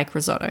oven-baked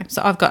risotto.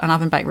 So I've got an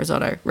oven-baked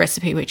risotto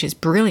recipe, which is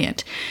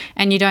brilliant,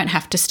 and you don't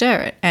have to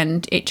stir it,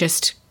 and it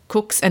just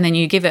cooks, and then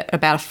you give it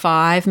about a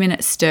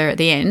 5-minute stir at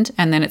the end,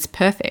 and then it's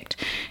perfect.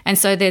 And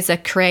so there's a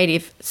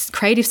creative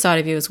side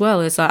of you as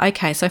well. It's like,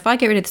 okay, so if I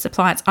get rid of this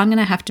appliance, I'm going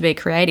to have to be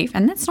creative,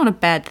 and that's not a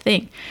bad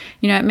thing.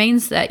 It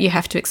means that you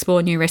have to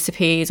explore new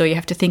recipes, or you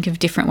have to think of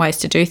different ways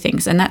to do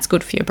things, and that's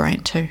good for your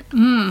brain too.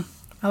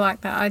 I like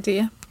that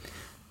idea.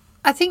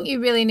 I think you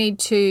really need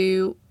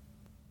to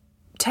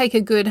take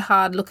a good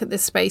hard look at the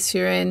space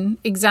you're in,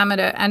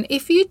 examine it, and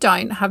if you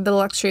don't have the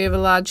luxury of a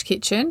large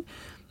kitchen,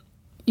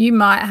 you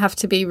might have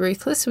to be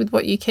ruthless with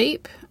what you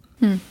keep.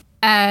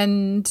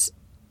 And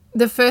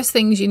the first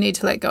things you need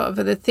to let go of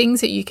are the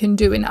things that you can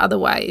do in other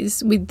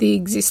ways with the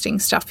existing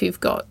stuff you've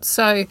got.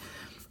 So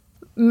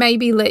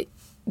maybe let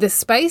the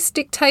space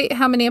dictate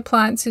how many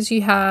appliances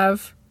you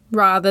have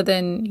rather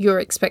than your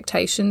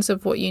expectations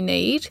of what you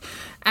need.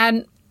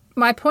 And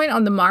my point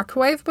on the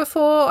microwave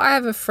before, I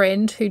have a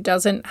friend who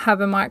doesn't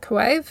have a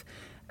microwave,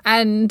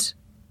 and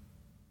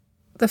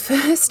the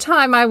first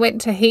time I went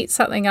to heat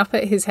something up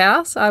at his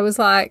house, I was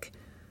like,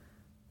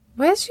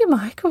 where's your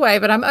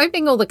microwave? And I'm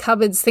opening all the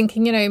cupboards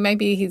thinking,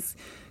 maybe he's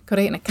got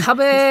it in a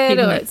cupboard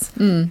or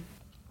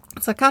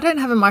it's like, I don't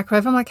have a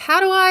microwave. I'm like, how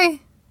do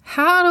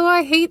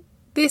I heat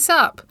this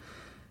up?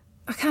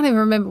 I can't even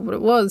remember what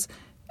it was.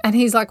 And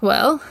he's like,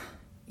 well,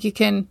 you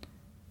can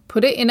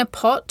put it in a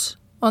pot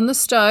on the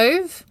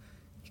stove.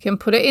 You can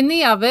put it in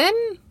the oven.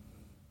 You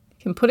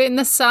can put it in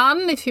the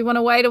sun if you want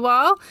to wait a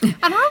while. And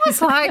I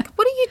was like,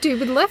 what do you do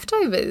with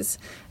leftovers?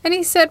 And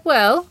he said,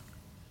 well,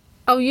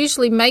 I'll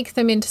usually make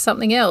them into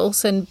something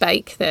else and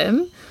bake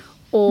them,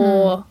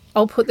 or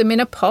I'll put them in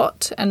a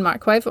pot and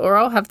microwave, or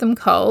I'll have them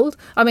cold.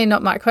 I mean,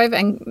 not microwave,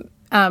 and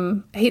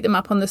heat them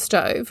up on the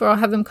stove, or I'll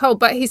have them cold.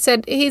 But he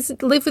said he's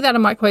lived without a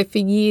microwave for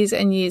years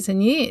and years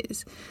and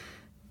years.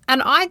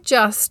 And I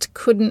just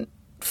couldn't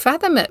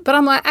fathom it. But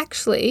I'm like,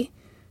 actually,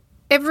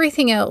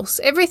 everything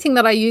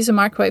that I use a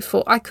microwave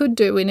for, I could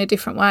do in a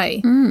different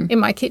way in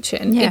my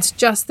kitchen. Yeah. It's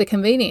just the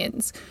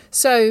convenience.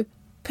 So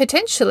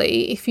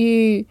potentially, if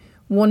you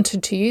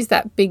wanted to use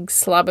that big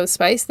slab of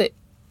space that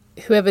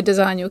whoever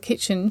designed your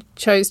kitchen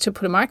chose to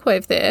put a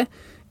microwave there,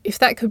 if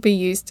that could be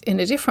used in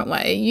a different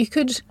way, you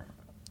could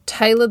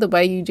tailor the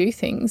way you do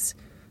things,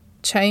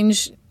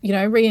 change,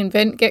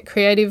 reinvent, get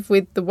creative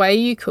with the way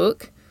you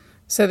cook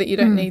so that you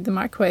don't need the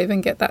microwave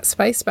and get that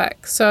space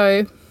back.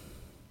 So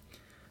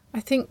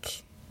I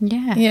think...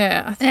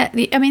 Yeah. I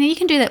mean, you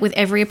can do that with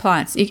every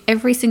appliance.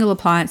 Every single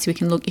appliance you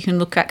can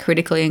look at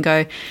critically and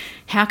go,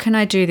 how can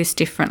I do this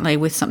differently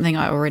with something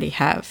I already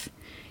have?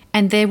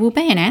 And there will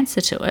be an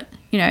answer to it.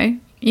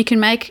 You can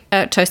make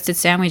a toasted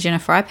sandwich in a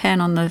fry pan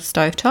on the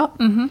stovetop.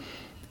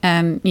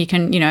 Mm-hmm. You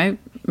can,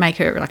 make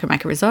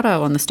a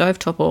risotto on the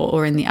stovetop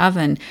or in the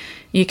oven.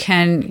 You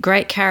can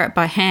grate carrot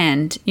by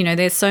hand.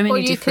 There's so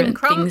many different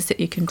things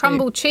that you can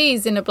crumble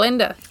cheese in a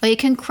blender. Or you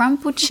can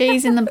crumble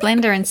cheese in the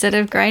blender instead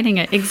of grating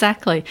it.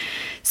 Exactly.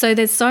 So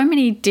there's so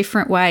many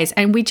different ways,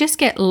 and we just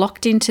get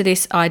locked into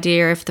this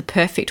idea of the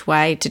perfect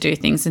way to do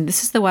things, and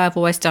this is the way I've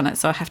always done it,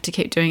 so I have to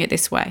keep doing it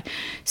this way.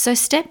 So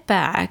step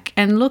back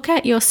and look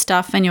at your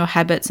stuff and your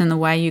habits and the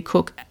way you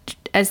cook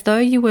as though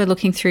you were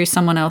looking through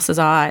someone else's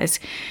eyes,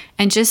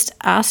 and just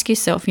ask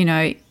yourself,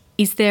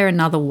 is there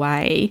another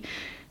way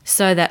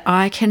so that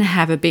I can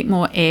have a bit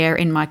more air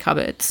in my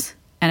cupboards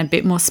and a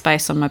bit more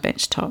space on my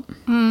bench top?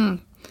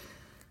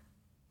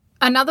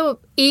 Another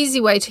easy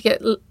way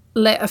to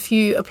let a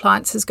few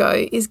appliances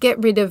go is get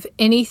rid of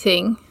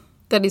anything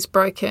that is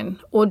broken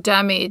or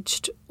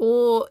damaged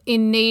or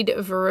in need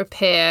of a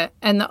repair.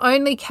 And the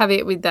only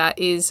caveat with that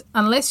is,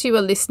 unless you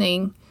are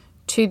listening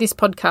to this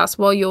podcast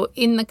while you're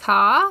in the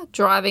car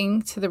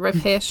driving to the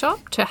repair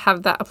shop to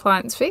have that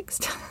appliance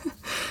fixed.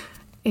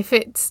 If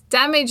it's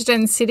damaged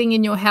and sitting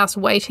in your house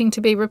waiting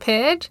to be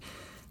repaired,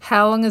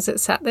 how long has it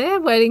sat there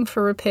waiting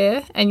for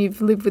repair and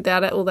you've lived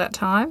without it all that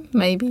time?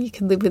 Maybe you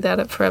can live without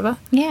it forever.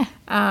 Yeah.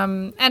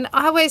 And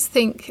I always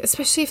think,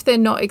 especially if they're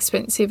not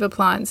expensive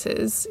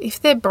appliances,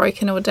 if they're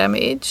broken or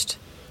damaged,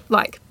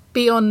 like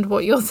beyond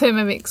what your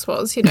Thermomix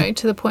was,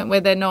 to the point where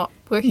they're not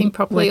working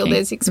properly or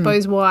there's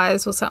exposed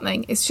wires or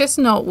something, it's just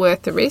not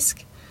worth the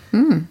risk.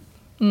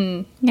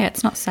 Yeah,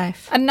 it's not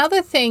safe.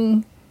 Another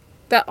thing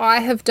that I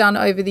have done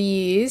over the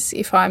years,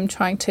 if I'm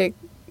trying to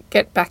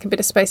get back a bit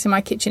of space in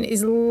my kitchen,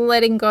 is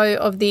letting go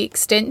of the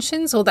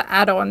extensions or the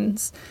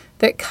add-ons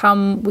that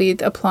come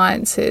with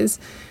appliances.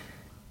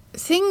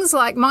 Things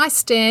like my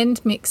stand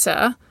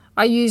mixer,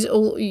 I used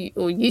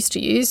to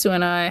use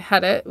when I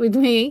had it with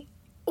me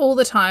all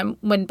the time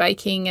when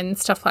baking and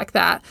stuff like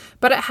that.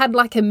 But it had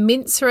like a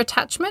mincer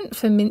attachment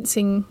for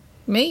mincing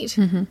meat.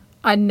 Mm-hmm.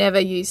 I never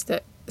used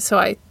it, so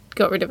I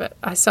got rid of it.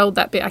 I sold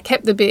that bit. I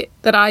kept the bit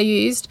that I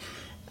used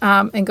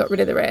and got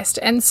rid of the rest.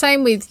 And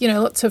same with,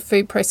 lots of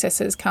food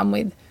processors come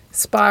with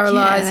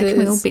spiralizers. They come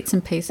with all bits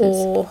and pieces.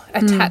 Or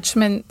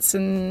attachments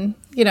and,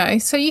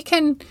 so you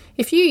can,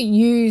 if you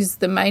use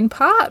the main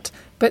part,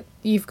 but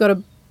you've got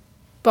a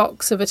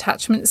box of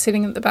attachments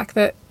sitting at the back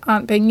that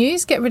aren't being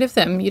used, get rid of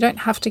them. You don't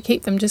have to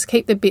keep them, just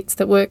keep the bits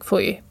that work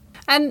for you.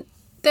 And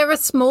there are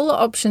smaller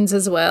options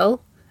as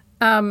well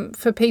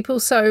for people.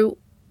 So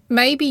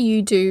maybe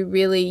you do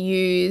really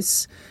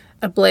use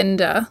a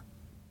blender,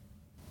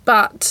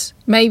 but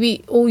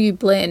maybe all you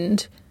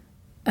blend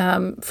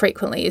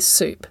frequently is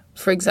soup,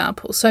 for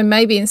example. So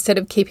maybe instead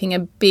of keeping a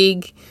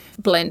big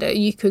blender,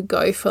 you could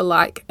go for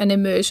like an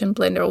immersion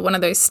blender or one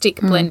of those stick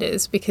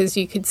blenders, because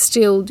you could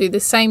still do the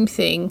same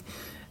thing,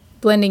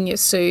 blending your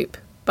soup,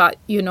 but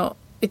you're not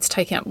it's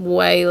taking up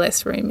way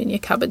less room in your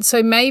cupboard.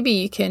 So maybe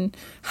you can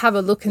have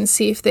a look and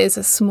see if there's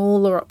a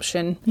smaller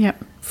option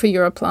for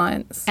your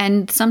appliance.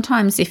 And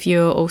sometimes if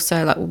you're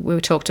also, like we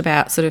talked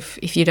about, sort of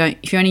if you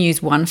only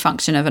use one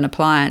function of an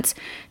appliance,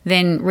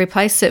 then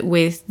replace it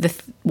with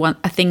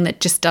a thing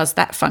that just does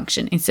that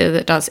function instead of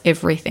that does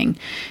everything.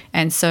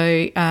 And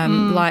so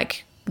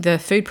like the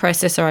food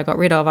processor I got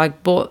rid of, I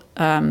bought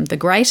the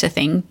grater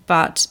thing,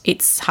 but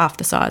it's half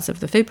the size of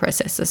the food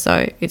processor.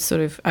 So it's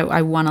sort of,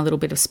 I won a little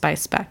bit of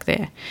space back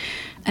there.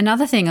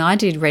 Another thing I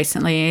did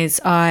recently is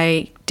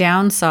I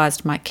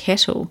downsized my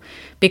kettle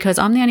because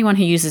I'm the only one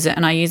who uses it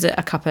and I use it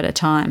a cup at a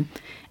time.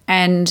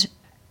 And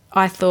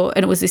I thought,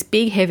 and it was this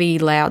big, heavy,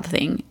 loud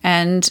thing.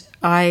 And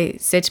I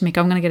said to Mick,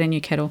 I'm going to get a new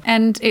kettle.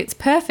 And it's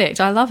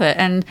perfect. I love it.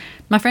 And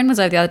my friend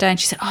was over the other day and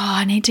she said,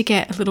 I need to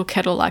get a little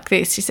kettle like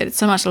this. She said, it's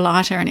so much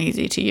lighter and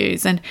easier to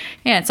use. And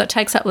yeah, so it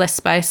takes up less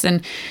space.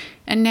 And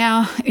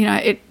now, you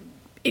know,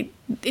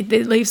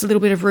 it leaves a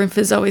little bit of room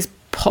for Zoe's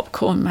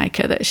popcorn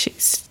maker that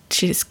she's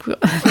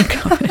got in the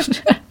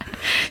cupboard.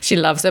 She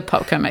loves her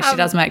popcorn maker. She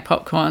does make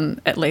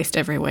popcorn at least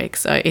every week.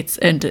 So it's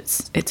earned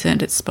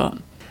its spot.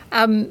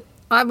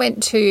 I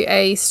went to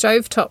a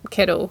stovetop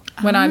kettle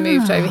when I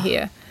moved over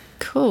here.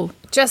 Cool.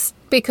 Just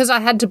because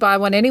I had to buy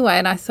one anyway,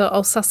 and I thought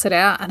I'll suss it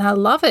out, and I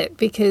love it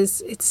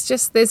because it's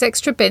just there's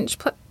extra bench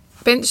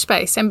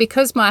space, and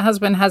because my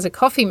husband has a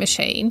coffee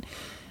machine,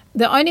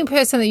 the only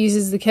person that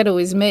uses the kettle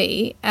is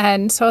me,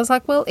 and so I was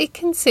like, well, it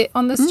can sit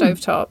on the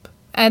stovetop,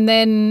 and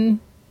then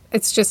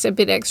it's just a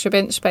bit extra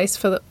bench space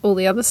for all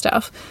the other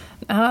stuff.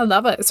 And I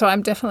love it. So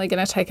I'm definitely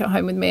going to take it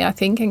home with me, I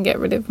think, and get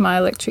rid of my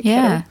electric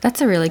kettle. Yeah,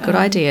 that's a really good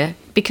idea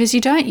because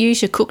you don't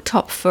use your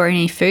cooktop for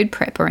any food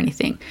prep or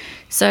anything.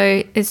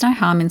 So there's no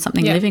harm in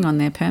something living on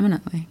there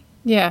permanently.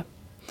 Yeah.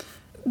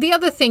 The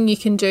other thing you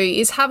can do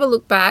is have a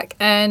look back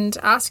and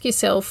ask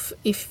yourself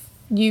if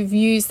you've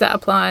used that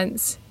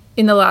appliance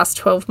in the last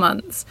 12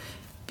 months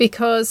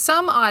because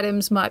some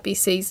items might be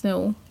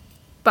seasonal,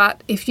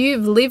 but if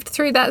you've lived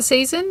through that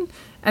season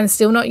and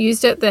still not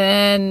used it,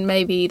 then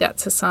maybe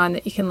that's a sign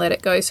that you can let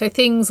it go. So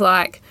things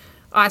like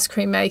ice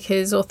cream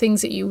makers or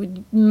things that you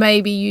would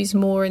maybe use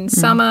more in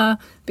summer,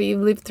 but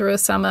you've lived through a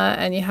summer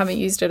and you haven't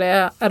used it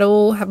out at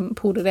all, haven't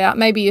pulled it out.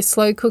 Maybe your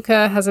slow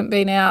cooker hasn't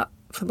been out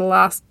for the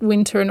last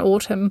winter and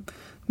autumn.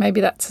 Maybe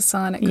that's a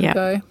sign it could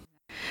go.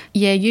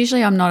 Yeah,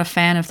 usually I'm not a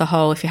fan of the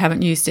whole if you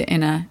haven't used it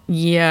in a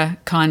year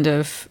kind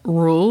of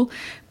rule,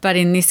 but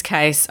in this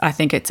case I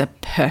think it's a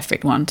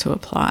perfect one to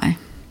apply.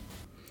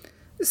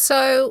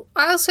 So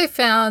I also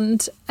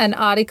found an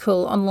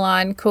article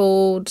online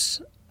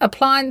called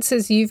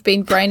Appliances You've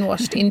Been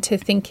Brainwashed into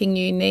Thinking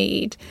You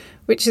Need,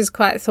 which is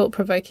quite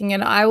thought-provoking,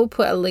 and I will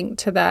put a link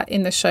to that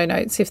in the show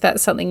notes if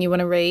that's something you want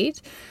to read.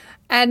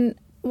 And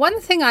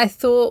one thing I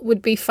thought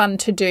would be fun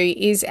to do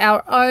is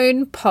our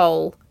own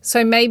poll.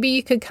 So maybe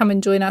you could come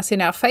and join us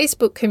in our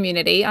Facebook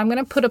community. I'm going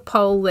to put a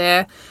poll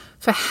there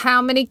for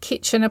how many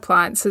kitchen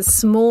appliances,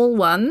 small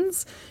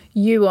ones,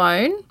 you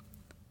own,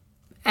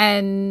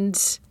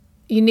 and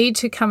you need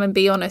to come and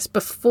be honest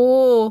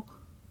before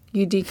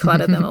you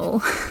declutter them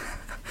all.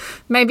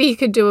 Maybe you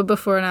could do a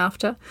before and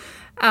after.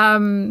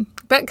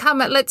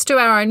 But let's do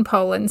our own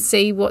poll and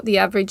see what the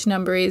average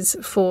number is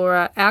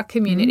for our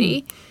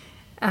community,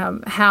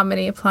 how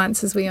many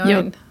appliances we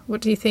own.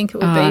 What do you think it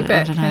would be? I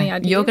don't know. Any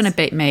ideas? You're going to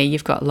beat me.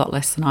 You've got a lot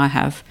less than I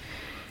have.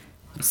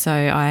 So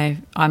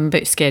I'm a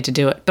bit scared to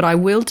do it. But I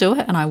will do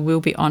it and I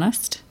will be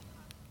honest.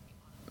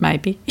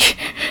 Maybe.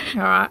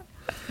 All right.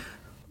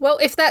 Well,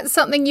 if that's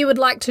something you would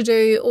like to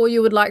do or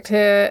you would like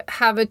to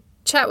have a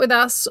chat with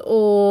us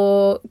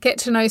or get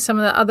to know some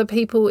of the other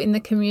people in the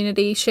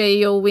community, share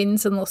your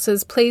wins and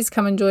losses, please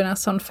come and join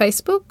us on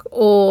Facebook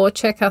or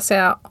check us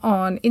out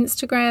on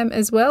Instagram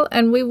as well.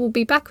 And we will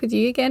be back with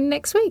you again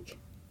next week.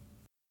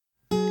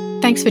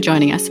 Thanks for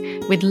joining us.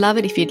 We'd love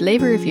it if you'd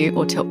leave a review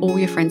or tell all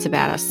your friends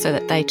about us so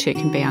that they too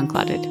can be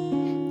uncluttered.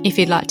 If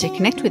you'd like to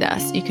connect with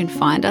us, you can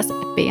find us at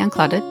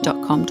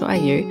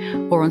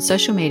beuncluttered.com.au or on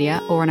social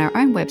media or on our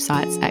own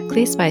websites at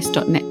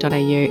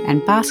clearspace.net.au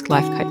and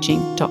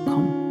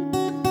basklifecoaching.com.